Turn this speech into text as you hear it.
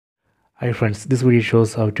Hi friends, this video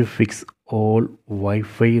shows how to fix all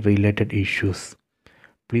Wi-Fi related issues.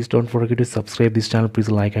 Please don't forget to subscribe this channel.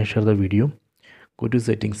 Please like and share the video. Go to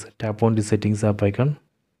settings, tap on the settings app icon.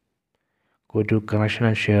 Go to connection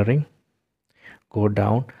and sharing. Go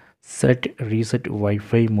down, set reset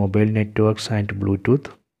Wi-Fi mobile networks and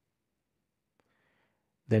Bluetooth.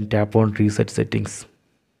 Then tap on reset settings.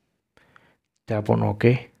 Tap on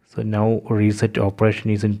OK. So now reset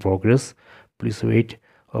operation is in progress. Please wait.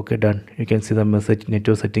 Okay, done. You can see the message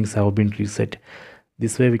network settings have been reset.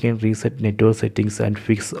 This way we can reset network settings and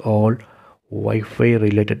fix all Wi-Fi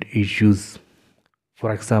related issues.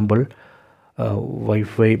 For example,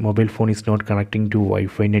 Wi-Fi mobile phone is not connecting to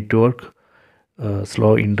Wi-Fi network,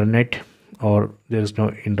 slow internet, or there is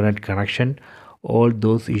no internet connection. All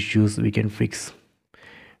those issues we can fix.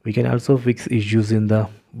 We can also fix issues in the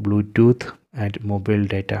Bluetooth and mobile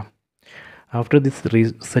data. After this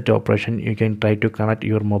reset operation, you can try to connect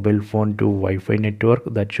your mobile phone to Wi-Fi network.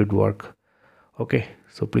 That should work. Okay,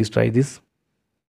 so please try this.